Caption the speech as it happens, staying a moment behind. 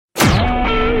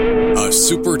a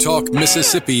Super Talk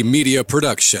Mississippi media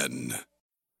production.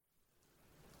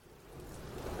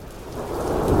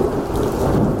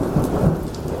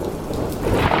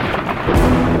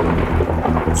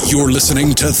 You're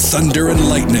listening to Thunder and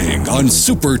Lightning on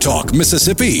Super Talk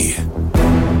Mississippi.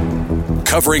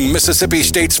 Covering Mississippi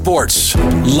State sports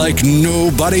like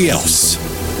nobody else.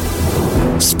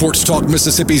 Sports Talk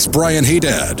Mississippi's Brian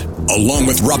Haydad, along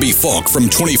with Robbie Falk from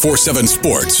 24/7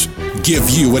 Sports, give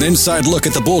you an inside look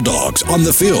at the Bulldogs on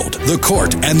the field, the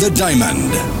court, and the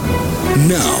diamond.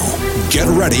 Now, get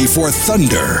ready for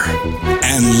Thunder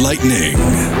and Lightning.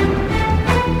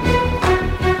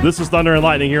 This is Thunder and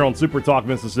Lightning here on Super Talk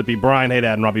Mississippi. Brian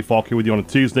Haydad and Robbie Falk here with you on a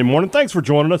Tuesday morning. Thanks for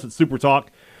joining us at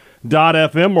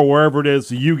supertalk.fm or wherever it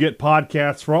is you get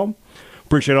podcasts from.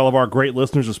 Appreciate all of our great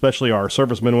listeners, especially our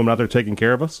servicemen and women out there taking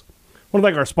care of us. I want to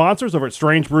thank our sponsors over at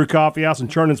Strange Brew Coffee House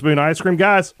and Churn and Spoon Ice Cream.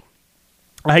 Guys,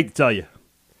 I hate to tell you,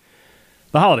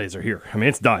 the holidays are here. I mean,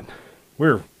 it's done.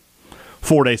 We're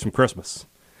 4 days from Christmas.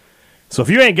 So if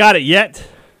you ain't got it yet,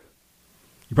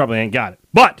 you probably ain't got it.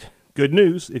 But good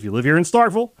news, if you live here in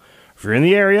Starkville, if you're in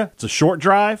the area, it's a short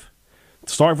drive,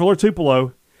 Starkville or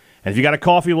Tupelo, and if you got a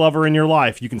coffee lover in your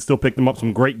life, you can still pick them up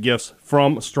some great gifts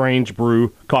from Strange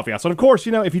Brew Coffee House. And of course,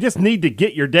 you know, if you just need to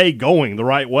get your day going the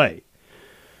right way,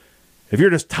 if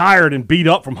you're just tired and beat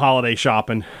up from holiday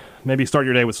shopping, maybe start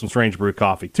your day with some Strange Brew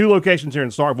Coffee. 2 locations here in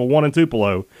Starkville, 1 in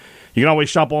Tupelo. You can always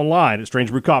shop online at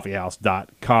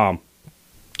strangebrewcoffeehouse.com.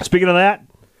 Speaking of that,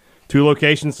 2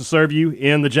 locations to serve you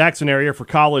in the Jackson area for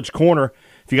College Corner.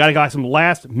 If you got to buy some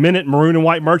last-minute maroon and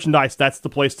white merchandise, that's the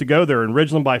place to go. They're in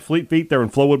Ridgeland by Fleet Feet. They're in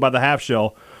Flowwood by the Half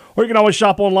Shell. Or you can always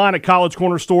shop online at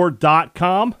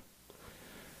collegecornerstore.com.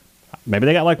 Maybe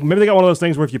they got one of those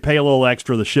things where if you pay a little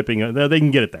extra, the shipping, they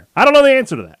can get it there. I don't know the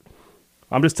answer to that.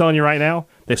 I'm just telling you right now,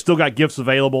 they've still got gifts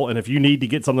available, and if you need to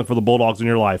get something for the Bulldogs in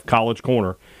your life, College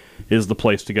Corner is the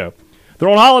place to go. They're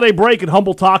on holiday break at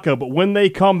Humble Taco, but when they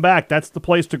come back, that's the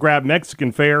place to grab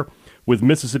Mexican fare with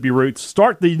Mississippi roots.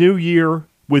 Start the new year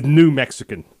with new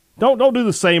Mexican. Don't do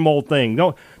the same old thing.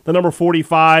 Don't the number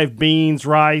 45, beans,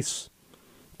 rice.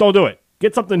 Don't do it.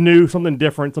 Get something new, something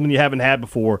different, something you haven't had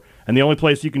before. And the only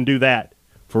place you can do that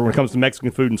for when it comes to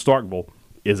Mexican food in Starkville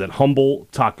is at Humble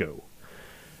Taco.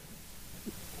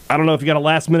 I don't know if you got a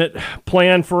last-minute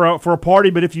plan for a party,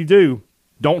 but if you do,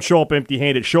 don't show up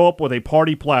empty-handed. Show up with a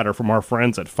party platter from our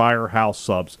friends at Firehouse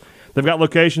Subs. They've got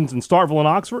locations in Starkville and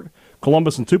Oxford,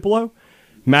 Columbus and Tupelo,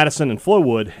 Madison and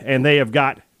Flowwood, and they have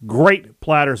got great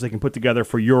platters they can put together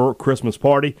for your Christmas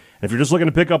party. And if you're just looking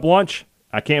to pick up lunch,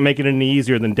 I can't make it any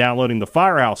easier than downloading the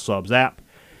Firehouse Subs app,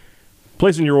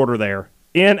 placing your order there,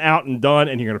 in, out, and done,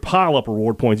 and you're going to pile up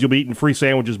reward points. You'll be eating free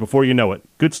sandwiches before you know it.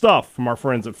 Good stuff from our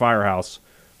friends at Firehouse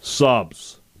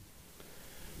Subs.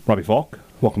 Robbie Falk,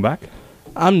 welcome back.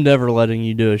 I'm never letting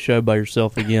you do a show by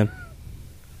yourself again.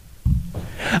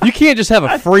 You can't just have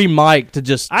a free mic to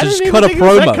just cut a promo. It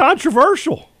was that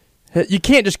controversial. You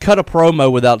can't just cut a promo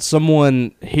without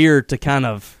someone here to kind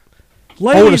of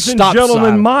Ladies and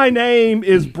gentlemen, my name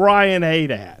is Brian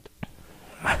Haydad.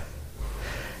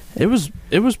 It was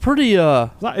pretty. It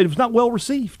was not well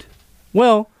received.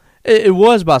 Well, it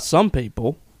was by some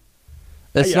people.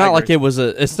 It's not like it was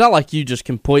It's not like you just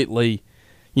completely,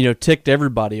 ticked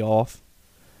everybody off.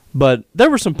 But there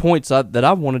were some points that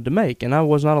I wanted to make, and I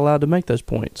was not allowed to make those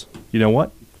points. You know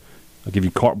what? I'll give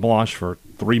you carte blanche for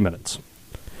 3 minutes.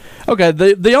 Okay,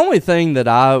 the only thing that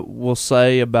I will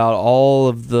say about all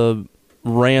of the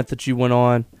rant that you went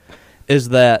on is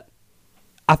that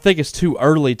I think it's too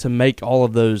early to make all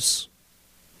of those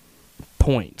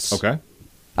points. Okay.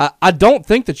 I don't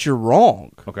think that you're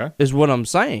wrong. Okay. Is what I'm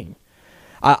saying.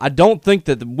 I don't think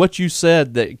that what you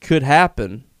said that could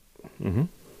happen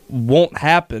won't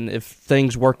happen if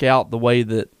things work out the way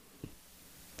that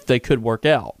they could work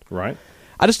out. Right.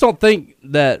 I just don't think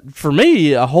that, for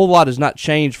me, a whole lot has not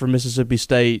changed for Mississippi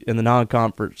State in the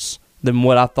non-conference than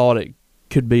what I thought it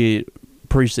could be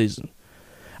preseason.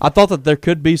 I thought that there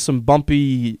could be some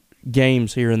bumpy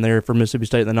games here and there for Mississippi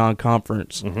State in the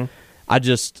non-conference. Mm-hmm.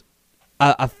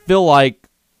 I feel like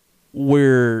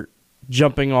we're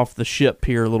jumping off the ship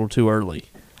here a little too early.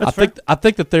 I think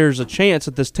that there's a chance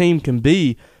that this team can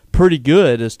be pretty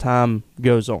good as time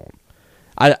goes on.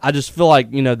 I just feel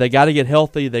like, they got to get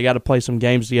healthy, they got to play some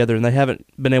games together, and they haven't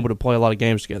been able to play a lot of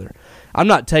games together. I'm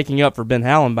not taking up for Ben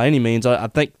Howland by any means. I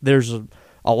think there's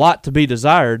a lot to be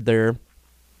desired there,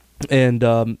 and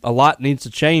a lot needs to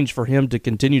change for him to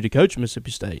continue to coach Mississippi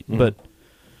State. Mm-hmm. But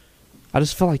I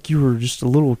just felt like you were just a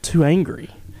little too angry.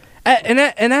 And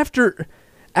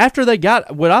after they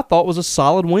got what I thought was a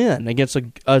solid win against a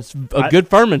good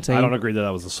Furman team. I don't agree that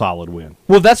was a solid win.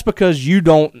 Well, that's because you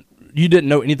don't you didn't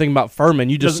know anything about Furman.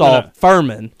 You just No. saw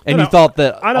Furman, and you thought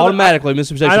that automatically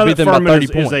Mississippi State should beat them by 30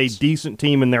 points. Is a decent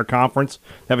team in their conference.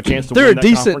 They have a chance to They're win a that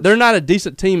decent. conference. They're not a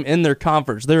decent team in their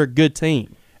conference. They're a good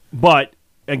team. But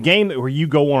a game where you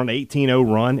go on an 18-0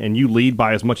 run and you lead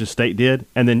by as much as State did,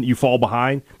 and then you fall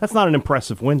behind, that's not an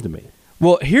impressive win to me.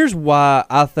 Well, here's why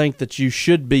I think that you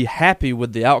should be happy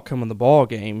with the outcome of the ball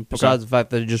game, besides the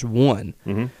fact that they just won.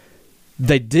 Mm-hmm.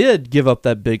 They did give up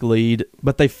that big lead,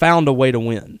 but they found a way to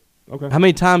win. Okay. How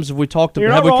many times have we talked? You're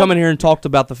Have not we wrong. come in here and talked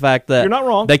about the fact that You're not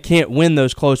wrong. they can't win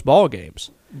those close ball games?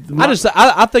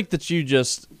 I think that you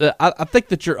just I think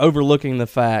that you're overlooking the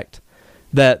fact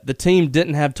that the team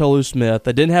didn't have Tolu Smith,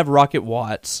 they didn't have Rocket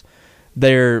Watts,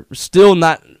 they're still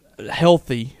not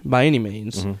healthy by any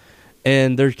means,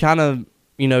 and they're kind of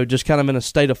just kind of in a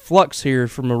state of flux here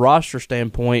from a roster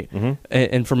standpoint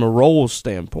and from a roles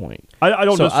standpoint. I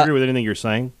don't So disagree with anything you're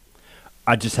saying.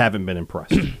 I just haven't been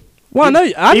impressed. Well, no,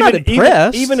 I'm not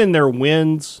impressed. Even in their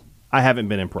wins, I haven't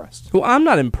been impressed. Well, I'm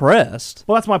not impressed.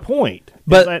 Well, that's my point.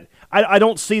 But- is that I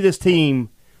don't see this team.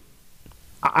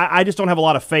 I just don't have a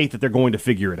lot of faith that they're going to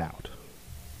figure it out.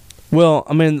 Well,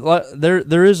 I mean,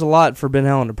 there is a lot for Ben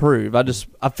Allen to prove.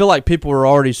 I feel like people are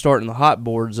already starting the hot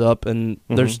boards up, and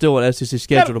there's still an SEC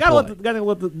schedule to play. Gotta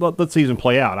let the season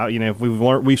play out. If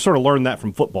we've sort of learned that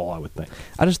from football, I would think.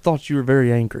 I just thought you were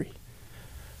very angry.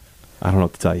 I don't know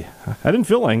what to tell you. I didn't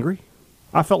feel angry.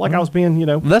 I felt like I was being,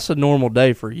 That's a normal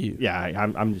day for you. Yeah,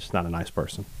 I'm just not a nice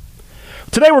person.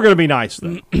 Today we're going to be nice,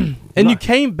 though. And you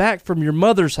came back from your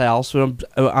mother's house, so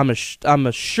I'm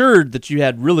assured that you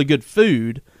had really good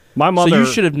food. My mother so you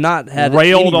should have not had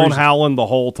railed any on reason- Howland the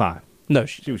whole time. No,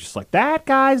 She was just like, that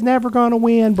guy's never going to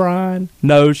win, Brian.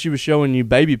 no, she was showing you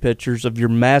baby pictures of your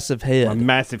massive head. A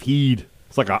massive head.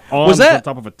 It's like an arm Was that- on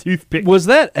top of a toothpick. Was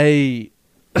that a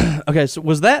okay? So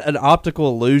was that an optical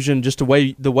illusion, just the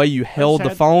way you held the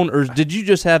had- phone, or did you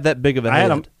just have that big of a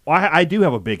head? I do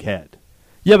have a big head.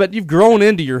 Yeah, but you've grown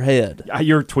into your head.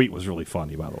 Your tweet was really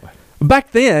funny, by the way.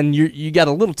 Back then, you got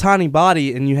a little tiny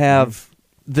body, and you have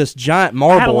this giant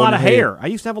marble. I had a lot on of your head. hair. I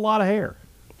used to have a lot of hair.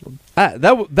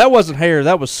 That wasn't hair.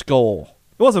 That was skull.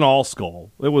 It wasn't all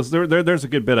skull. It was there's a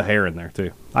good bit of hair in there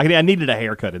too. I needed a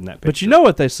haircut in that picture. But you know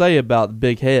what they say about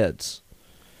big heads?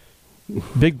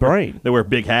 Big brain. They wear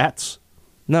big hats.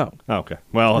 No, Okay.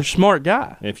 Well, you're a smart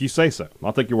guy. if you say so,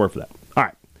 I'll take your word for that. All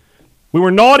right. We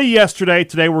were naughty yesterday.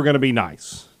 Today we're going to be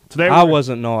nice. Today I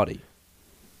wasn't naughty.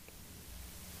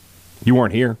 You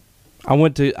weren't here. I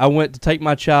went to take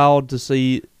my child to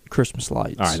see Christmas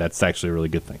lights. All right, that's actually a really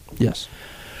good thing. Yes.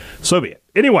 So be it.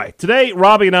 Anyway, today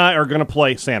Robbie and I are going to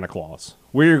play Santa Claus.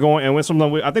 We're going, and with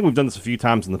something I think we've done this a few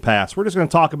times in the past. We're just going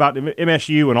to talk about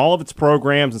MSU and all of its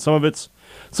programs and some of its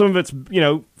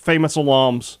famous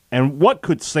alums and what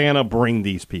could Santa bring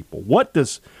these people. What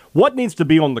needs to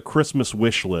be on the Christmas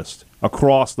wish list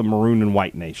across the maroon and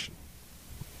white nation?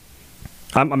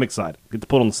 I'm excited. Get to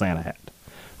put on the Santa hat,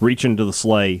 reach into the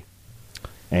sleigh,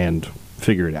 and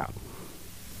figure it out.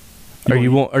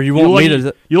 You want me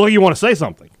to? You want to say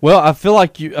something? Well, I feel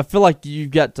like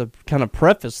you've got to kind of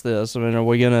preface this. I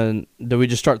mean, do we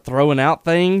just start throwing out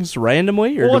things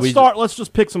randomly, or Well, do we let's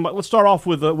just pick somebody. Let's start off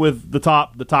with the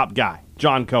top guy,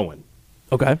 John Cohen.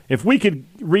 Okay. If we could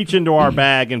reach into our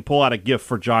bag and pull out a gift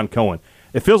for John Cohen,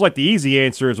 it feels like the easy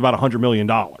answer is about $100 million.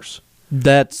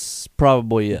 That's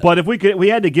probably it. But if we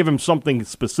had to give him something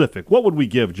specific, what would we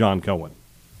give John Cohen?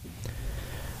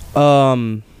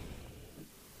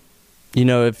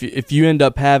 If you end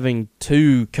up having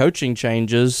two coaching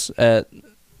changes at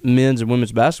men's and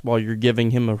women's basketball, you're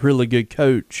giving him a really good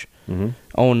coach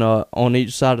on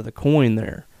each side of the coin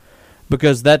there,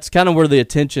 because that's kind of where the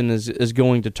attention is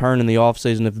going to turn in the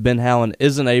offseason. If Ben Howland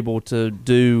isn't able to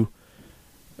do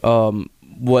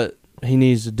what he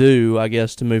needs to do, I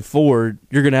guess, to move forward,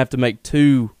 you're going to have to make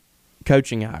two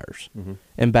coaching hires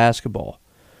in basketball.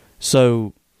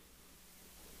 So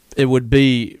it would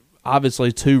be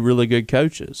obviously two really good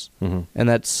coaches, and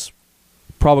that's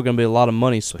probably going to be a lot of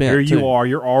money spent. Here you too. are.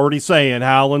 You're already saying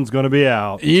Howland's going to be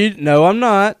out. No, I'm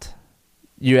not.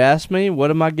 You asked me, what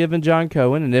am I giving John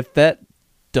Cohen? And if that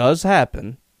does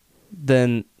happen,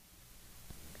 then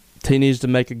he needs to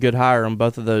make a good hire on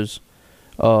both of those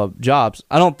jobs.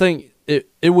 I don't think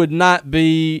it would not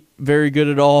be very good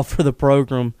at all for the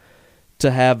program to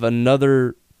have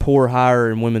another poor hire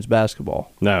in women's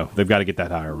basketball. No, they've got to get that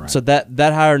hire right. So that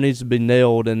hire needs to be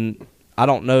nailed, and I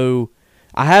don't know.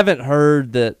 I haven't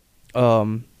heard that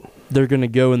they're going to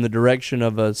go in the direction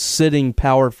of a sitting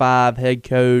Power 5 head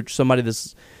coach, somebody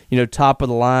that's top of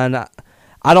the line.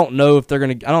 I don't know if they're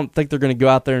going to. I don't think they're going to go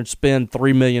out there and spend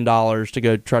 $3 million to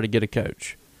go try to get a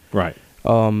coach. Right.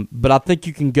 But I think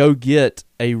you can go get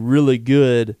a really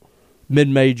good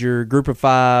mid-major, group of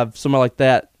five, somewhere like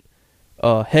that,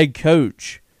 head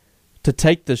coach to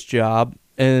take this job,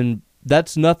 and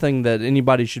that's nothing that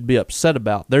anybody should be upset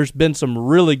about. There's been some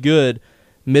really good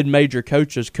mid-major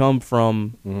coaches come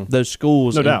from those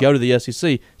schools and go to the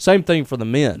SEC. Same thing for the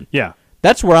men. Yeah.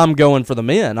 That's where I'm going for the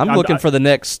men. I'm looking for the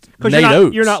next Nate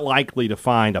Oates. You're not likely to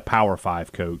find a Power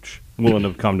 5 coach willing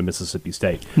to come to Mississippi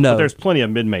State. No. But there's plenty of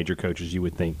mid-major coaches you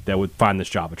would think that would find this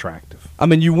job attractive. I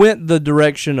mean, you went the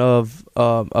direction of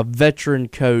a veteran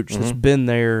coach that's been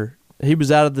there. He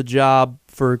was out of the job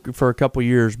for a couple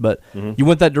years, but you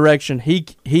went that direction.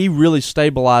 He really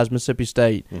stabilized Mississippi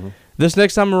State. This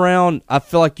next time around, I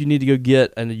feel like you need to go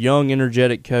get a young,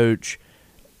 energetic coach,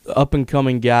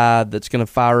 up-and-coming guy that's going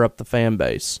to fire up the fan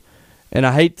base. And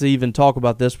I hate to even talk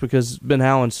about this because Ben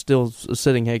Howland's still a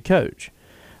sitting head coach.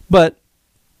 But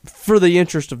for the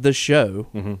interest of this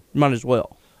show, might as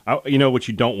well. You know what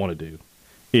you don't want to do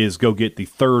is go get the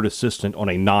third assistant on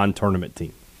a non-tournament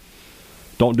team.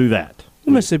 Don't do that.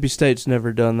 Well, Mississippi State's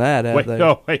never done that, have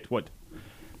they? Wait, what?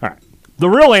 All right. The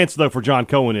real answer, though, for John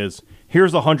Cohen is,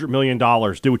 here's $100 million,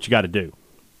 do what you got to do.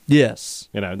 Yes.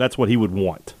 That's what he would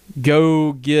want.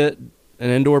 Go get an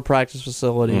indoor practice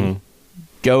facility.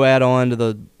 Go add on to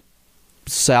the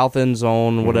south end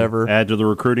zone, whatever. Add to the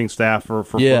recruiting staff for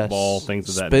football, things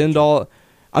of that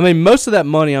nature. Most of that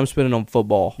money I'm spending on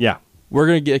football. Yeah. We're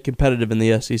going to get competitive in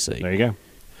the SEC. There you go.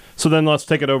 So then let's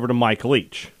take it over to Mike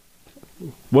Leach.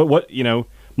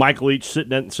 Mike Leach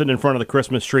sitting in front of the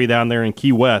Christmas tree down there in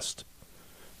Key West.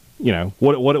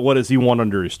 What does he want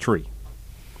under his tree?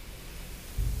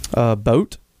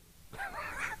 Boat.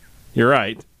 You're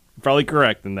right. Probably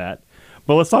correct in that.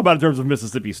 But let's talk about it in terms of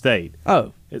Mississippi State.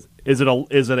 Oh, is it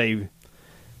a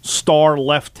star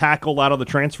left tackle out of the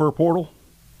transfer portal,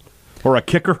 or a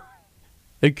kicker?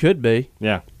 It could be.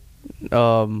 Yeah.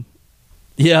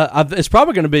 It's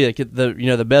probably going to be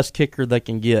the best kicker they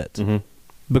can get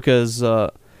because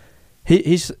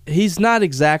he's not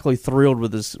exactly thrilled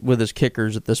with his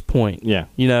kickers at this point.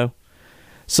 Yeah.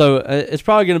 So it's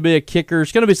probably going to be a kicker.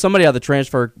 It's going to be somebody out of the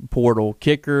transfer portal,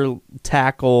 kicker,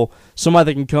 tackle, somebody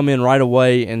that can come in right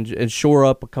away and shore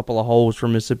up a couple of holes for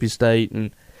Mississippi State.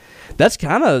 And that's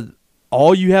kind of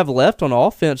all you have left on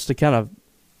offense to kind of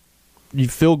you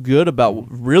feel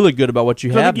really good about what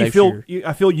you have next year.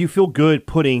 I feel you feel good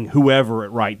putting whoever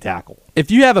at right tackle.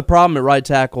 If you have a problem at right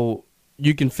tackle,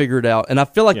 you can figure it out. And I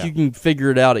feel like you can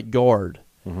figure it out at guard.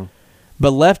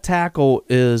 But left tackle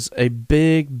is a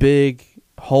big, big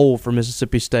hole for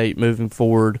Mississippi State moving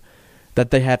forward that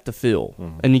they have to fill.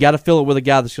 And you got to fill it with a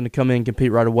guy that's going to come in and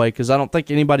compete right away because I don't think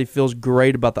anybody feels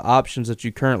great about the options that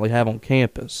you currently have on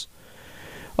campus.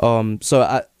 Nobody's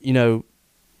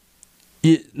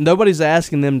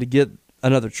asking them to get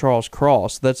another Charles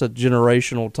Cross. That's a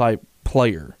generational type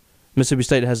player. Mississippi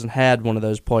State hasn't had one of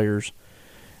those players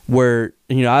where,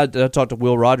 I talked to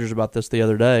Will Rogers about this the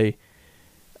other day.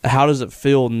 How does it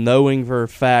feel knowing for a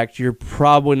fact you're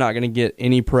probably not going to get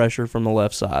any pressure from the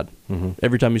left side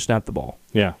every time you snap the ball?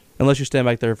 Yeah. Unless you stand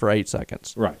back there for 8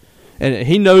 seconds. Right. And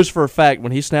he knows for a fact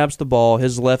when he snaps the ball,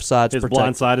 his left side's protected. His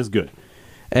blind side is good.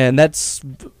 And that's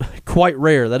quite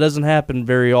rare. That doesn't happen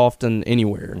very often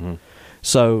anywhere.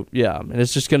 So, and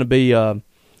it's just going to be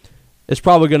it's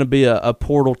probably going to be a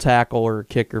portal tackle or a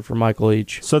kicker for Mike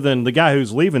Leach. So then the guy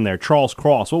who's leaving there, Charles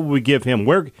Cross, what would we give him?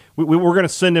 We're going to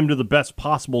send him to the best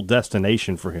possible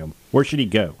destination for him. Where should he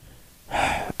go?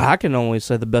 I can only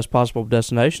say the best possible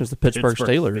destination is the Pittsburgh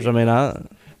Steelers. I mean,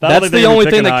 that's the only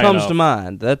thing that comes to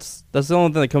mind. That's the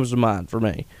only thing that comes to mind for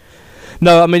me.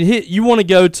 No, I mean, you want to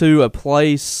go to a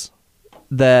place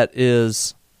that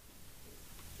is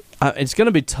it's going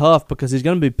to be tough because he's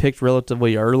going to be picked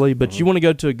relatively early, but you want to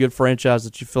go to a good franchise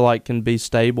that you feel like can be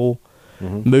stable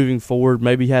moving forward,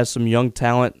 maybe has some young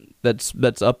talent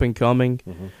that's up and coming.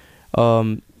 You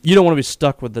don't want to be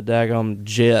stuck with the daggum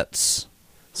Jets.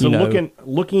 So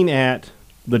looking at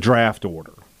the draft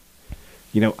order,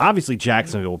 obviously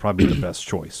Jacksonville will probably be the best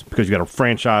choice because you got a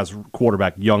franchise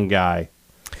quarterback, young guy.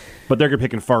 But they're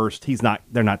picking first.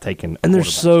 They're not taking. And they're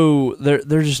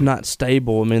just not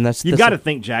stable. I mean, you got to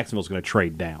think Jacksonville's going to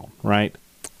trade down, right?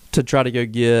 To try to go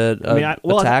get a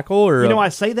tackle, or I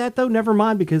say that though. Never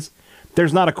mind, because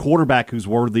there's not a quarterback who's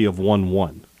worthy of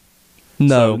 1-1. No,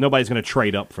 so nobody's going to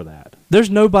trade up for that. There's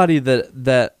nobody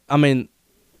that I mean,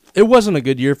 it wasn't a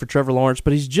good year for Trevor Lawrence,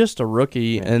 but he's just a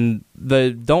rookie, and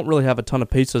they don't really have a ton of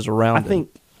pieces around him.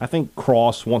 I think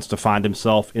Cross wants to find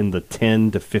himself in the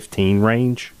 10 to 15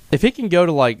 range. If he can go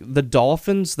to like the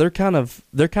Dolphins, they're kind of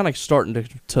starting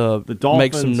to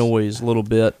make some noise a little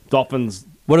bit. Dolphins.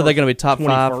 What are they going to be, top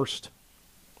 21st?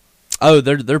 Oh,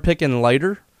 they're picking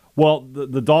later? Well,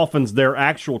 the Dolphins, their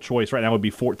actual choice right now would be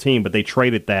 14, but they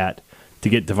traded that to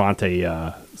get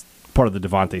Devontae, part of the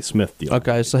Devontae Smith deal.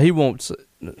 Okay, so he won't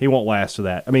last to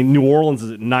that. I mean, New Orleans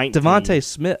is at 19. Devontae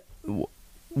Smith.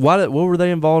 What were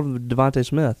they involved with Devontae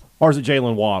Smith? Or is it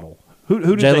Jalen Waddle? Who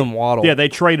did Jalen Waddle. Yeah, they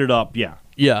traded up. Yeah.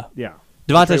 Yeah.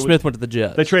 Devontae Smith went to the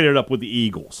Jets. They traded up with the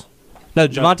Eagles. No,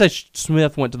 Devontae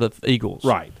Smith went to the Eagles.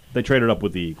 Right. They traded up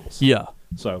with the Eagles. Yeah.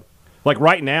 So, like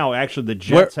right now, actually, the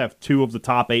Jets have 2 of the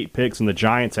top 8 picks, and the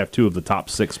Giants have 2 of the top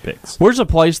 6 picks. Where's a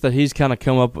place that he's kind of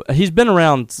come up with? He's been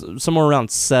around somewhere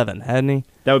around 7, hadn't he?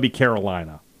 That would be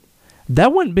Carolina.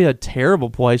 That wouldn't be a terrible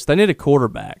place. They need a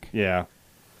quarterback. Yeah.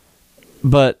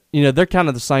 But, they're kind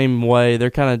of the same way. They're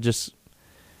kind of just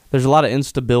 – there's a lot of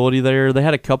instability there. They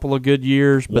had a couple of good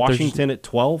years. But Washington at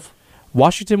 12?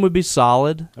 Washington would be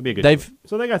solid. That'd be a good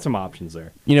So they got some options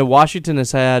there. Washington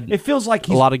has had it feels like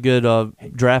a lot of good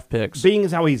draft picks. Being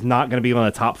as how he's not going to be on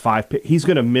the top 5 pick, he's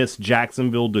going to miss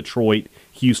Jacksonville, Detroit,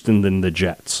 Houston, then the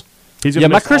Jets.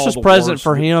 My Christmas present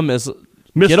for him is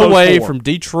get away from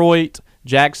Detroit,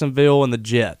 Jacksonville, and the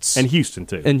Jets. And Houston,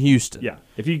 too. And Houston. Yeah.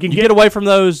 If you can get away from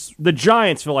those. The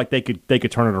Giants feel like they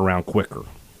could turn it around quicker.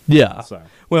 Yeah. So.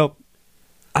 Well,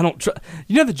 I don't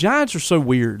the Giants are so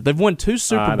weird. They've won 2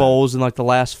 Super Bowls in like the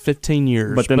last 15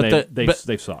 years. But then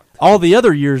they've sucked. All the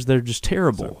other years, they're just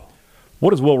terrible. So,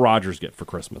 what does Will Rogers get for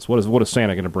Christmas? What is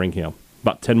Santa going to bring him?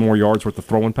 About 10 more yards worth of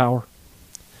throwing power?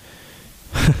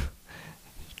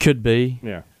 Could be.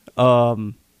 Yeah.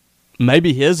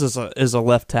 Maybe his is a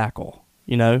left tackle,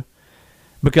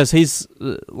 because he's,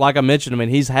 like I mentioned,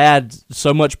 he's had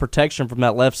so much protection from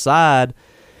that left side.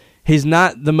 He's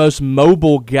not the most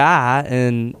mobile guy,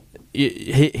 and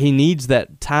he needs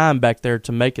that time back there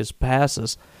to make his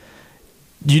passes.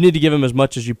 You need to give him as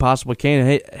much as you possibly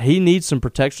can. He needs some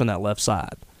protection on that left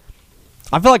side.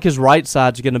 I feel like his right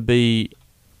side's going to be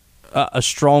a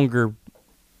stronger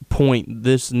point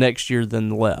this next year than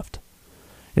the left.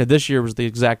 This year was the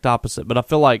exact opposite, but I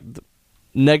feel like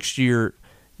next year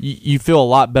you feel a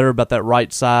lot better about that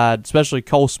right side, especially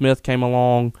Cole Smith came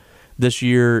along this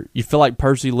year. You feel like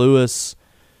Percy Lewis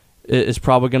is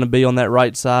probably going to be on that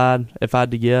right side, if I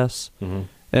had to guess. Mm-hmm.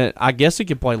 And I guess he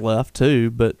could play left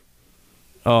too, but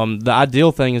the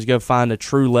ideal thing is go find a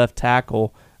true left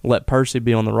tackle, let Percy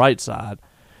be on the right side,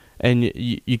 and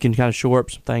you can kind of shore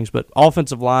up some things. But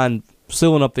offensive line,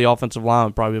 sealing up the offensive line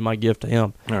would probably be my gift to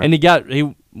him. Right. And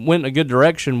he went in a good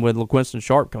direction with LaQuinston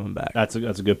Sharp coming back. That's a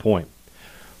good point.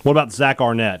 What about Zach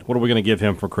Arnett? What are we going to give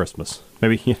him for Christmas?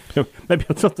 Maybe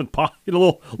something, a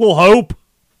little hope.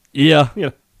 Yeah,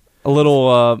 a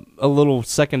little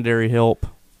secondary help.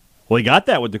 Well, he got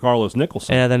that with DeCarlos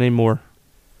Nicholson. Yeah, they need more.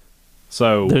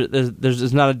 So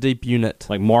there's not a deep unit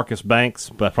like Marcus Banks,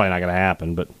 but that's probably not going to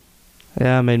happen. But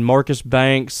yeah, Marcus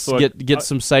Banks so get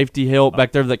some safety help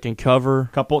back there that can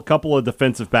cover. Couple of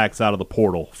defensive backs out of the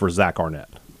portal for Zach Arnett.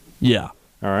 Yeah.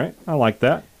 All right, I like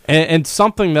that. And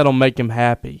something that'll make him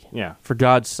happy. Yeah. For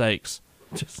God's sakes.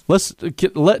 Let's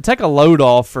take a load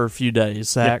off for a few days,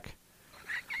 Zach.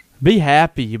 Yeah. Be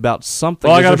happy about something.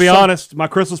 Well, I got to be honest. My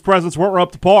Christmas presents weren't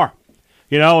up to par.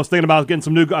 I was thinking about getting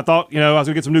some new. I thought, I was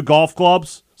going to get some new golf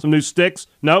clubs, some new sticks.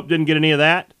 Nope, didn't get any of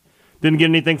that. Didn't get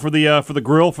anything for the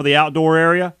grill for the outdoor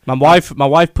area. My wife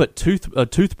put a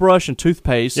toothbrush and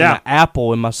toothpaste and an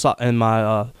apple in my.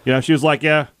 She was like,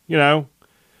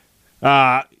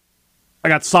 I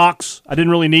got socks. I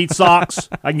didn't really need socks.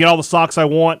 I can get all the socks I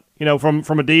want, from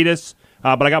Adidas.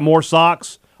 But I got more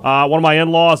socks. One of my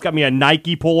in-laws got me a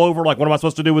Nike pullover. Like, what am I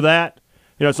supposed to do with that?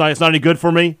 It's not any good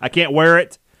for me. I can't wear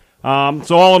it.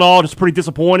 So all in all, just pretty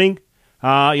disappointing. We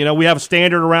have a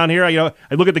standard around here. I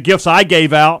look at the gifts I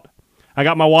gave out. I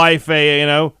got my wife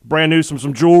a brand new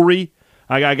some jewelry.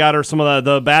 I got her some of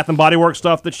the Bath and Body Works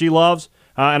stuff that she loves.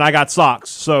 And I got socks.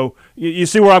 So you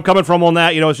see where I'm coming from on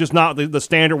that. It's just not the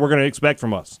standard we're going to expect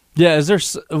from us. Yeah,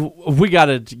 we got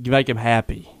to make him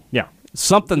happy. Yeah.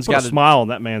 Something's got to smile on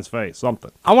that man's face.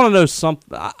 Something. I want to know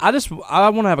something. I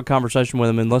want to have a conversation with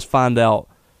him, and let's find out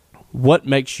what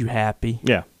makes you happy.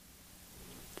 Yeah.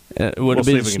 Would it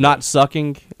be just not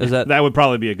sucking? That would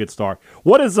probably be a good start.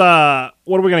 What are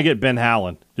we going to get Ben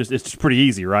Howland? It's just pretty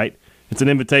easy, right? It's an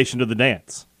invitation to the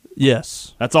dance.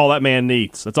 Yes. That's all that man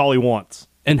needs. That's all he wants.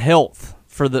 And health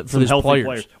for these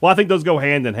players. Well, I think those go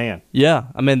hand in hand. Yeah.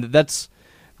 That's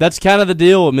kind of the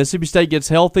deal. If Mississippi State gets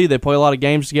healthy, they play a lot of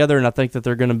games together, and I think that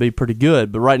they're going to be pretty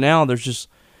good. But right now,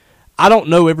 I don't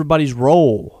know everybody's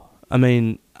role.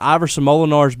 Iverson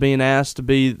Molinar's being asked to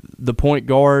be the point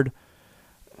guard,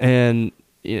 and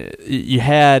you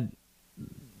had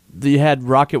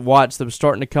Rocket Watts that was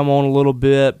starting to come on a little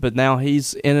bit, but now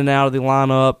he's in and out of the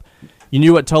lineup. You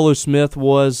knew what Tolu Smith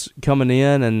was coming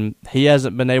in, and he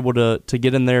hasn't been able to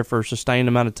get in there for a sustained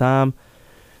amount of time.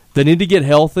 They need to get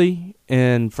healthy,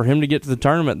 and for him to get to the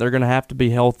tournament, they're going to have to be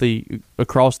healthy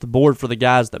across the board for the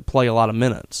guys that play a lot of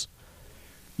minutes.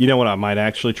 You know what I might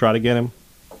actually try to get him?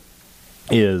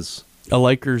 Is a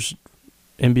Lakers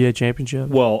NBA championship?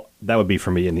 Well, that would be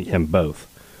for me and him both.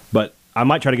 But I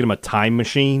might try to get him a time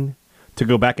machine to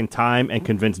go back in time and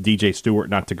convince DJ Stewart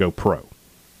not to go pro.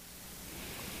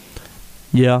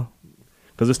 Yeah.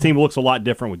 Because this team looks a lot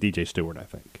different with DJ Stewart, I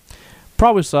think.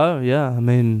 Probably so, yeah. I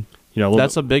mean,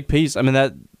 that's a big piece. I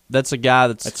mean, that's a guy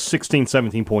that's 16,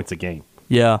 17 points a game.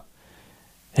 Yeah.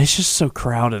 It's just so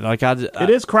crowded. Like it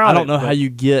is crowded. I don't know how you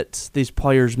get these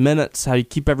players minutes, how you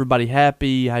keep everybody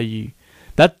happy, how you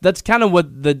that's kind of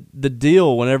what the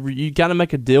deal whenever you kind of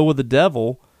make a deal with the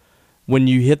devil when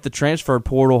you hit the transfer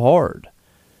portal hard.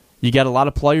 You got a lot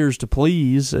of players to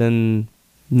please and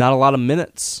not a lot of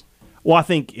minutes. Well, I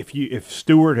think if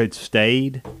Stewart had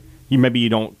stayed, maybe you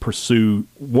don't pursue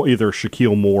either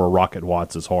Shaquille Moore or Rocket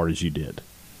Watts as hard as you did.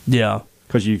 Yeah.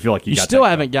 Because you feel like you got still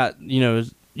haven't got, you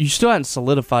still haven't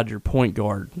solidified your point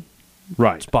guard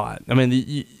spot. I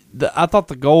mean, I thought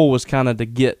the goal was kind of to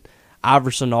get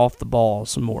Iverson off the ball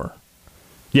some more.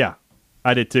 Yeah,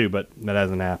 I did too, but that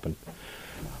hasn't happened.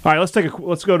 All right,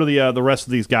 let's go to the rest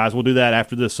of these guys. We'll do that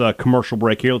after this commercial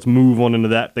break here. Let's move on into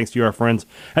that. Thanks to our friends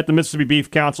at the Mississippi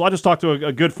Beef Council. I just talked to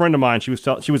a good friend of mine. She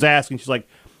was asking. She's like,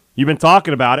 "You've been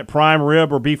talking about it, prime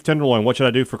rib or beef tenderloin. What should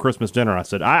I do for Christmas dinner?" I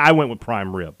said, "I went with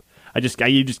prime rib.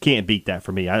 You just can't beat that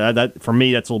for me. For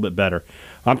me, that's a little bit better.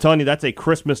 I'm telling you, that's a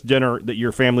Christmas dinner that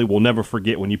your family will never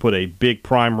forget when you put a big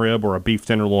prime rib or a beef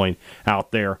tenderloin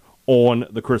out there on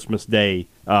the Christmas Day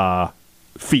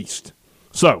feast.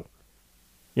 So,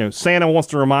 Santa wants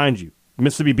to remind you,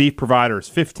 Mississippi beef providers,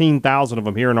 15,000 of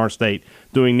them here in our state,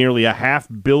 doing nearly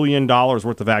 $500 million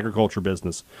worth of agriculture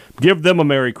business. Give them a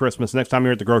Merry Christmas next time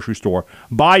you're at the grocery store.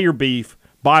 Buy your beef,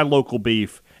 buy local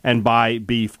beef, and buy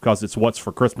beef because it's what's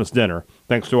for Christmas dinner,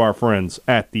 thanks to our friends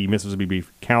at the Mississippi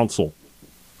Beef Council.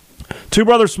 Two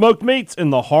Brothers Smoked Meats in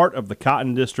the heart of the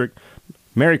Cotton District.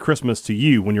 Merry Christmas to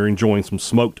you when you're enjoying some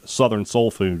smoked Southern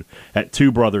soul food at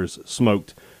Two Brothers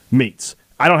Smoked Meats.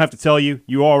 I don't have to tell you,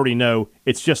 you already know,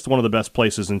 it's just one of the best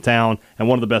places in town and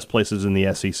one of the best places in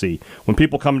the SEC. When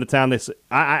people come to town, they say,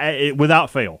 without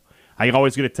fail, I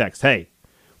always get a text, "Hey,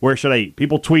 where should I eat?"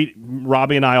 People tweet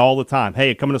Robbie and I all the time,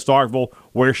 "Hey, coming to Starkville,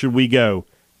 where should we go?"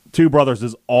 Two Brothers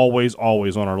is always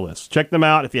on our list. Check them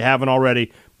out if you haven't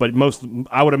already, but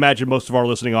I would imagine most of our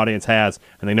listening audience has,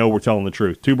 and they know we're telling the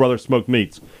truth. Two Brothers Smoked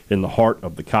Meats in the heart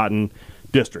of the Cotton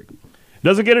District.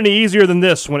 Doesn't get any easier than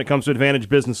this when it comes to Advantage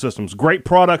Business Systems. Great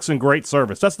products and great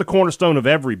service. That's the cornerstone of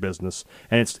every business,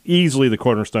 and it's easily the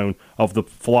cornerstone of the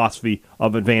philosophy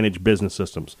of Advantage Business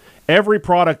Systems. Every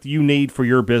product you need for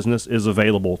your business is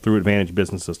available through Advantage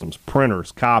Business Systems.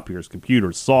 Printers, copiers,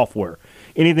 computers, software,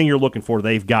 anything you're looking for,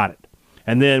 they've got it.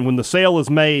 And then when the sale is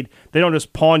made, they don't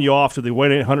just pawn you off to the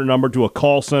 1-800 number to a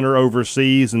call center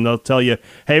overseas, and they'll tell you,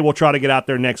 "Hey, we'll try to get out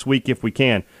there next week if we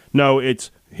can." No,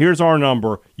 it's, "Here's our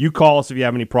number. You call us if you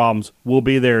have any problems. We'll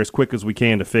be there as quick as we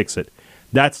can to fix it."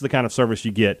 That's the kind of service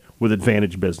you get with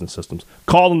Advantage Business Systems.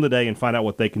 Call them today and find out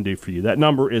what they can do for you. That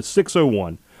number is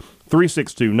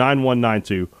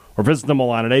 601-362-9192, or visit them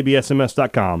online at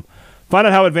absms.com. Find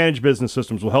out how Advantage Business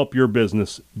Systems will help your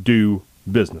business do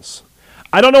business.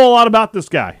 I don't know a lot about this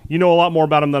guy. You know a lot more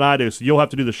about him than I do, so you'll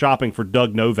have to do the shopping for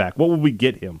Doug Novak. What would we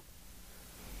get him?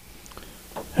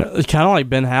 It's kind of like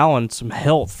Ben Howland, some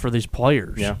health for these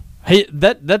players. Yeah. Hey,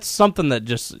 that's something that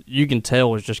just you can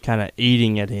tell is just kind of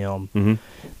eating at him. Mm-hmm.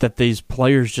 That these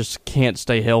players just can't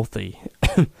stay healthy.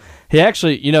 He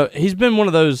actually, he's been one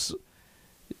of those.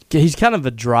 He's kind of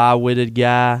a dry-witted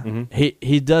guy. Mm-hmm.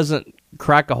 He doesn't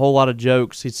crack a whole lot of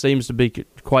jokes. He seems to be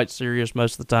quite serious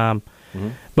most of the time.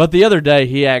 Mm-hmm. But the other day,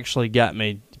 he actually got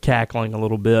me cackling a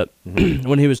little bit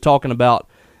when he was talking about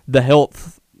the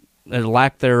health and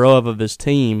lack thereof of his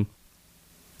team.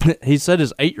 He said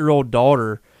his 8-year-old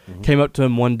daughter came up to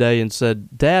him one day and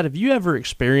said, "Dad, have you ever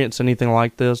experienced anything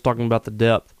like this?" Talking about the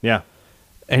depth. Yeah.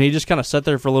 And he just kind of sat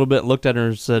there for a little bit, looked at her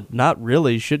and said, "Not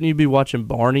really. Shouldn't you be watching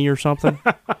Barney or something?"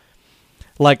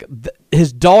 Like,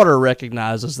 his daughter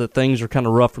recognizes that things are kind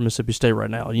of rough for Mississippi State right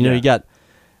now. You got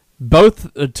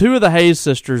two of the Hayes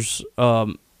sisters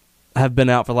have been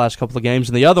out for the last couple of games,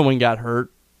 and the other one got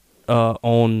hurt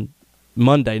on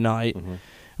Monday night, and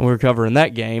we were covering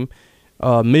that game.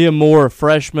 Mia Moore, a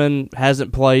freshman,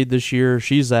 hasn't played this year.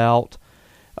 She's out.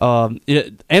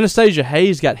 Anastasia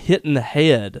Hayes got hit in the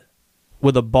head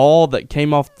with a ball that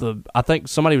came off I think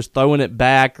somebody was throwing it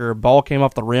back, or a ball came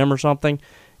off the rim or something.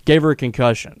 gave her a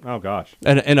concussion. Oh, gosh.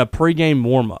 In a pregame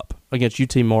warm-up against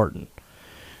UT Martin.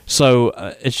 So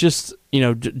it's just,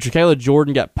 Jacayla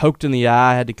Jordan got poked in the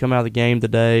eye, had to come out of the game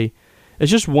today.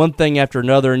 It's just one thing after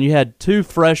another, and you had 2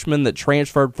 freshmen that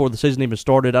transferred before the season even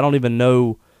started. I don't even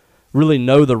really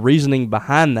know the reasoning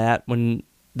behind that when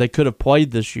they could have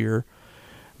played this year.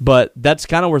 But that's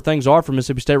kind of where things are for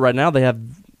Mississippi State right now. They have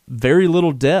very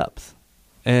little depth,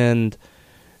 and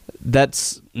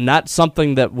that's not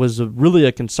something that was really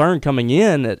a concern coming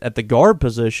in at the guard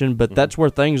position, but that's where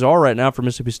things are right now for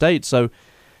Mississippi State. So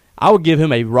I would give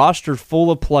him a roster full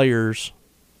of players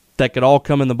that could all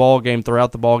come in the ball game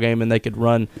throughout the ball game, and they could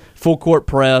run full court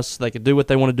press. They could do what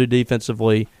they want to do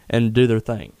defensively and do their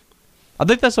thing. I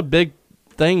think that's a big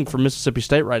thing for Mississippi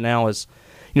State right now is,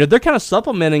 they're kind of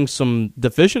supplementing some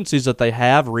deficiencies that they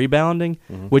have rebounding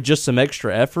with just some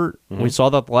extra effort. We saw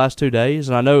that the last 2 days,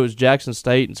 and I know it was Jackson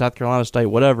State and South Carolina State,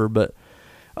 whatever, but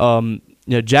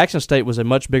Jackson State was a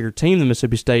much bigger team than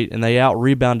Mississippi State, and they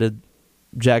out-rebounded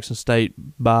Jackson State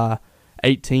by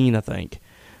 18, I think.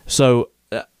 So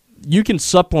you can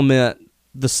supplement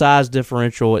the size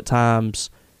differential at times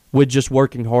with just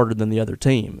working harder than the other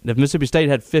team. And if Mississippi State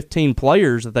had 15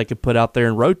 players that they could put out there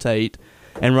and rotate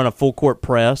and run a full-court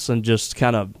press and just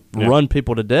kind of run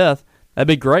people to death, that'd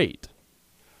be great.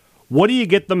 What do you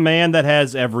get the man that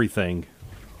has everything?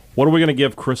 What are we going to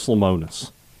give Chris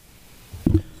Lemonis?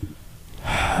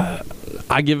 I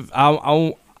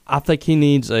think he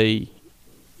needs a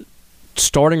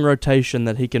starting rotation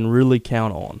that he can really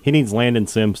count on. He needs Landon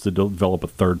Sims to develop a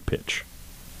third pitch.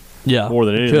 Yeah, more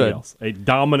than anything else, a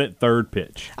dominant third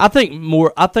pitch. I think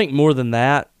more than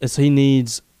that is he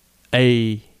needs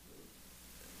a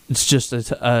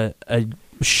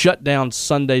shutdown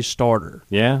Sunday starter.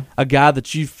 Yeah, a guy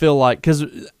that you feel like, because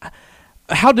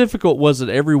how difficult was it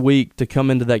every week to come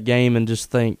into that game and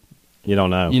just think you don't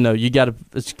know.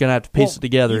 It's gonna have to piece it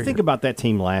together. You think about that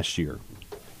team last year.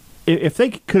 If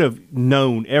they could have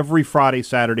known every Friday,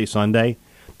 Saturday, Sunday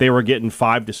they were getting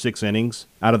 5 to 6 innings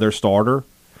out of their starter,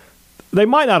 they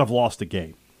might not have lost a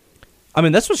game. I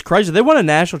mean, that's what's crazy. They won a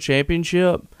national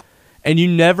championship, and you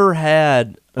never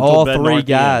had all three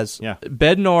guys. Yeah.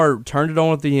 Bednar turned it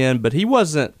on at the end, but he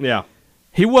wasn't. Yeah,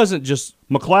 he wasn't just.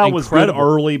 McLeod was good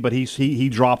early, but he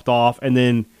dropped off, and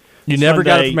then you never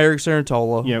got it from Eric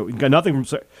Sarantola. You got nothing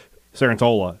from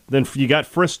Sarantola. Then you got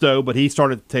Fristow, but he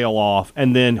started to tail off,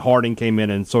 and then Harding came in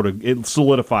and it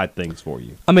solidified things for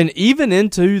you. I mean, even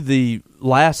into the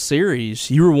last series,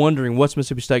 you were wondering what's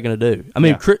Mississippi State going to do. I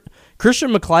mean,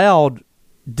 Christian McLeod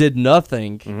did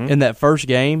nothing in that first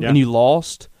game, and you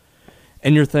lost,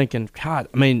 and you're thinking, God,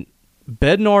 I mean,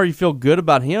 Bednar, you feel good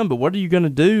about him, but what are you going to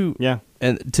do? Yeah,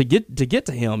 and to get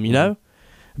to him, you know,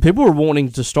 people were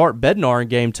wanting to start Bednar in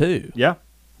game 2. Yeah,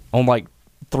 on like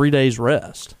 3 days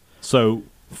rest. So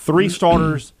 3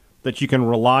 starters that you can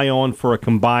rely on for a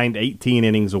combined 18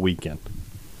 innings a weekend.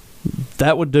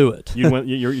 That would do it. You're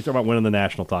talking about winning the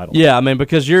national title. Yeah, I mean,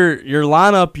 because your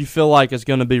lineup you feel like is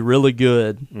going to be really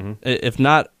good. Mm-hmm. If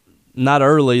not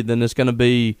early, then it's going to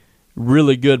be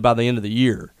really good by the end of the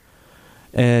year.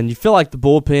 And you feel like the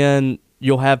bullpen,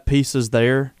 you'll have pieces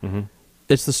there. Mm-hmm.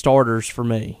 It's the starters for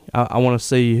me. I want to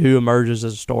see who emerges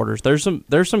as starters. There's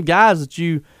some guys that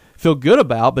you feel good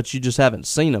about, but you just haven't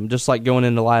seen them, just like going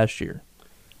into last year.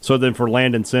 So then for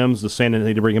Landon Sims, does Sandin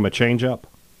need to bring him a changeup?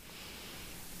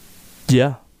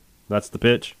 Yeah. That's the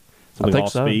pitch? Something I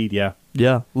think so. Speed, yeah.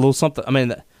 Yeah, a little something. I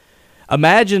mean,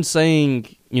 imagine seeing,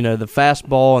 the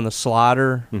fastball and the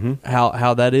slider,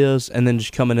 how that is, and then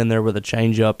just coming in there with a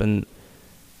changeup and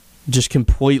just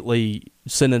completely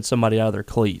sending somebody out of their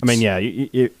cleats. I mean, yeah,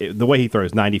 the way he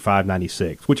throws 95,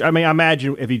 96, which, I mean, I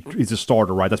imagine if he's a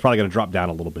starter, right, that's probably going to drop down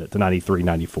a little bit to 93,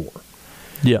 94.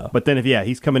 Yeah. But then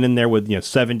he's coming in there with,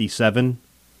 77,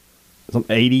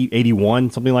 80,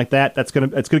 81, something like that, it's going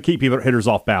to keep hitters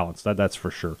off balance. That's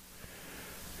for sure.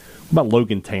 What about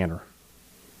Logan Tanner?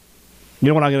 You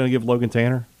know what I'm going to give Logan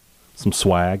Tanner? Some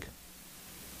swag.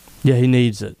 Yeah, he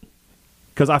needs it.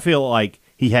 Because I feel like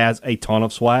he has a ton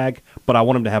of swag, but I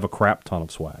want him to have a crap ton of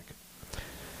swag.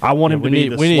 I want him to be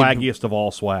the swaggiest of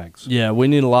all swags. Yeah, we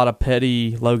need a lot of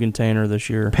petty Logan Tanner this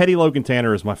year. Petty Logan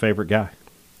Tanner is my favorite guy.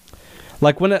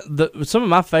 Like some of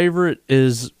my favorite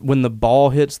is when the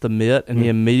ball hits the mitt and he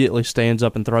immediately stands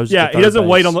up and throws it to third he doesn't base.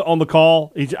 wait on the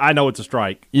call. I know it's a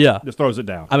strike. Yeah. Just throws it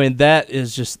down. I mean,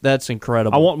 that's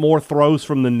incredible. I want more throws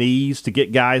from the knees to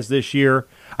get guys this year.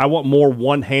 I want more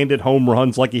one-handed home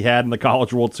runs like he had in the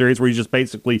College World Series where he's just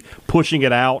basically pushing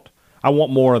it out. I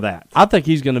want more of that. I think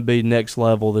he's going to be next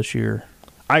level this year.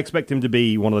 I expect him to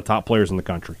be one of the top players in the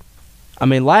country. I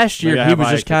mean, last year he was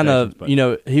just kind of,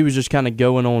 he was just kind of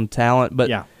going on talent, but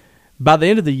by the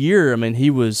end of the year, I mean, he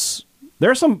was. There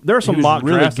are some was mock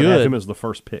really drafts that have good. him as the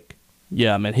first pick.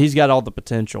 Yeah, I mean, he's got all the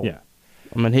potential. Yeah.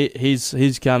 I mean,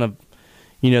 he's kind of,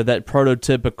 that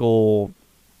prototypical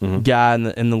guy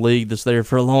in the league that's there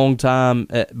for a long time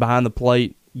behind the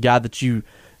plate, guy that you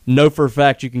know for a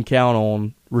fact you can count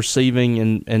on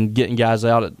receiving and getting guys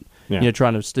out at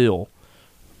trying to steal.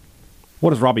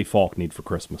 What does Robbie Falk need for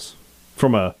Christmas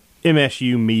from a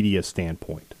MSU media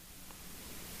standpoint?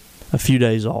 A few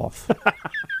days off.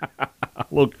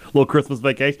 little Christmas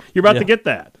vacation. You're about to get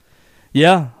that.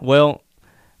 Yeah, well,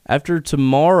 after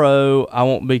tomorrow, I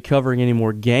won't be covering any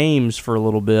more games for a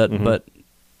little bit, but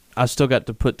I still got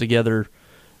to put together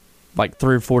like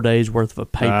 3 or 4 days worth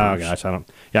of papers. Oh gosh, I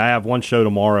have one show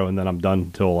tomorrow, and then I'm done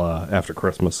until after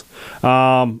Christmas.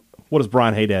 What does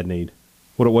Brian Haydad need?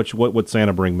 What would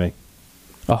Santa bring me?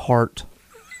 A heart.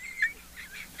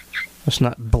 It's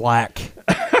not black.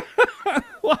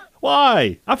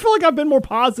 Why? I feel like I've been more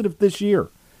positive this year.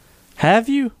 Have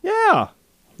you? Yeah.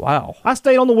 Wow. I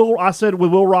stayed on I said with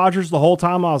Will Rogers the whole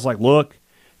time. I was like, look,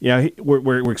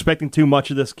 we're expecting too much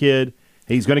of this kid.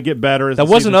 He's going to get better as that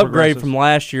the was an season upgrade progresses. from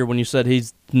last year when you said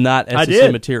he's not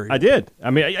SEC material. I did. I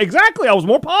mean, exactly. I was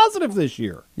more positive this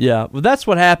year. Yeah, well, that's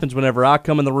what happens whenever I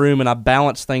come in the room and I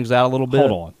balance things out a little bit.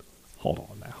 Hold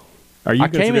on now. Are you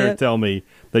going to tell me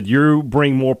that you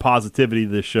bring more positivity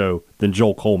to this show than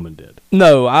Joel Coleman did?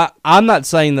 No, I'm not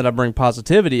saying that I bring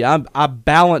positivity. I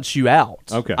balance you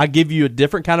out. Okay. I give you a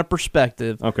different kind of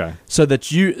perspective. Okay. So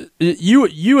that you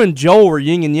and Joel were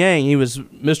yin and yang. He was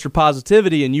Mr.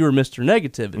 Positivity and you were Mr.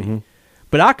 Negativity. Mm-hmm.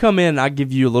 But I come in and I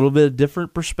give you a little bit of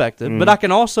different perspective. But I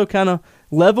can also kind of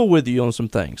level with you on some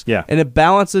things. Yeah. And it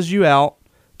balances you out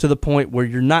to the point where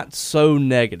you're not so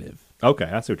negative. Okay,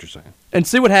 I see what you're saying. And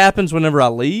see what happens whenever I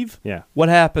leave? Yeah. What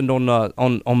happened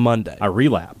on Monday? I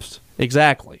relapsed.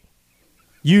 Exactly.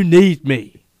 You need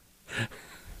me.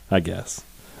 I guess.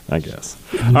 All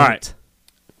right.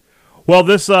 Well,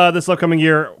 this upcoming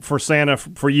year for Santa,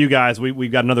 for you guys,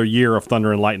 we've got another year of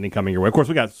Thunder and Lightning coming your way. Of course,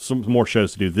 we got some more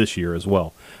shows to do this year as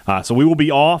well. So we will be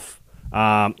off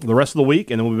the rest of the week,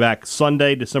 and then we'll be back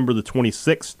Sunday, December the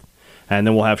 26th, and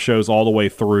then we'll have shows all the way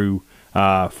through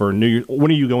for New Year.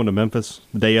 When are you going to Memphis?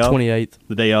 The day of? 28th.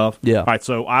 The day of? Yeah. All right,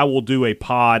 so I will do a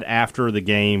pod after the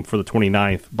game for the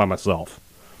 29th by myself.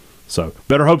 So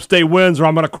better hope State wins or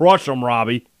I'm going to crush them,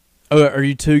 Robbie. Oh, are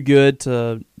you too good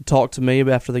to talk to me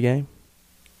after the game?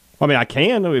 I mean, I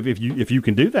can if you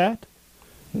can do that.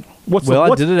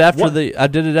 I did it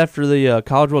after the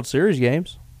College World Series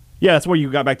games. Yeah, that's where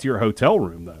you got back to your hotel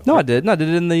room, though. No, I didn't. I did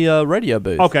it in the radio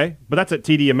booth. Okay, but that's at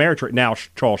TD Ameritrade, now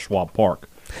Charles Schwab Park.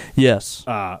 Yes.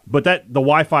 But the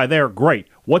Wi-Fi there, great.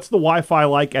 What's the Wi-Fi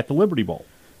like at the Liberty Bowl?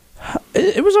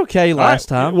 It was okay last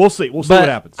time. We'll see. We'll see what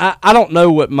happens. I don't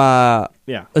know what my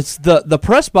It's the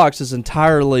press box is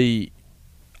entirely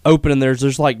open, and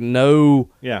there's like no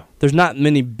there's not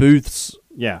many booths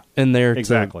in there.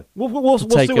 Exactly. We'll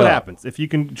see what happens. If you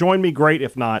can join me, great.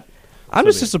 If not, I'm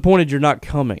just disappointed you're not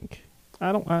coming.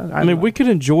 I mean, we could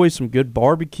enjoy some good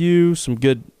barbecue, some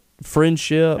good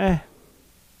friendship. I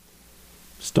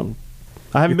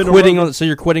haven't been quitting on. So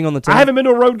you're quitting on the team. I haven't been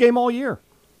to a road game all year.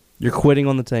 You're quitting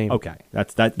on the team. Okay,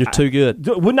 that's that. You're too good.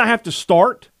 Wouldn't I have to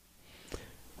start?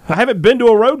 I haven't been to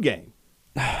a road game.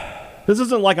 This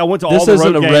isn't like I went to all the road games. This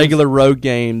isn't a regular road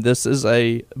game. This is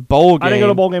a bowl game. I didn't go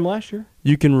to a bowl game last year.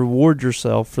 You can reward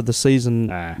yourself for the season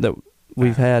that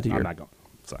we've had here. I'm not going.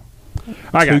 So, all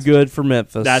right, guys. Too good for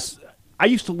Memphis. I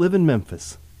used to live in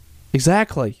Memphis.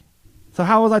 Exactly. So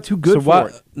how was I too good for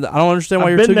it? I don't understand why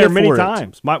you're too good for it. I've been there many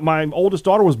times. My oldest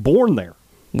daughter was born there.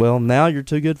 Well, now you're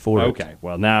too good for it. Okay.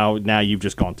 Well, now you've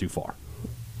just gone too far.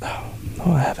 No,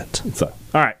 I haven't. So,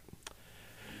 all right.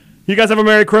 You guys have a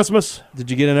Merry Christmas.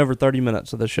 Did you get in over 30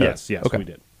 minutes of the show? Yes, okay. We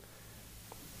did.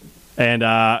 And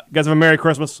you guys have a Merry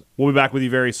Christmas. We'll be back with you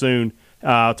very soon.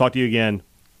 I'll talk to you again.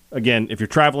 Again, if you're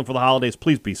traveling for the holidays,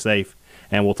 please be safe.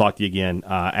 And we'll talk to you again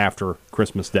after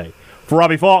Christmas Day. For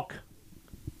Robbie Falk,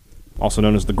 also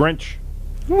known as the Grinch,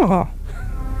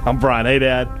 I'm Brian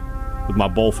Haydad with my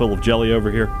bowl full of jelly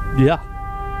over here. Yeah.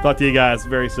 Talk to you guys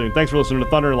very soon. Thanks for listening to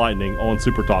Thunder and Lightning on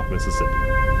Super Talk Mississippi.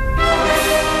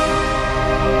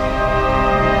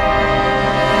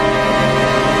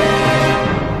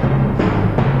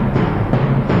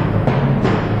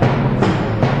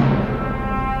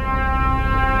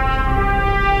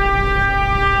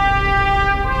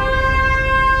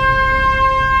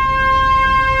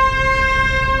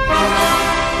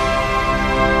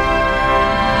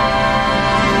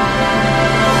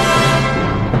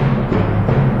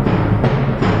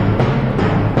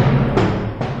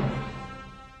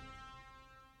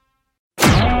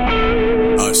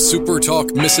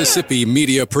 Talk Mississippi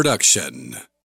Media Production.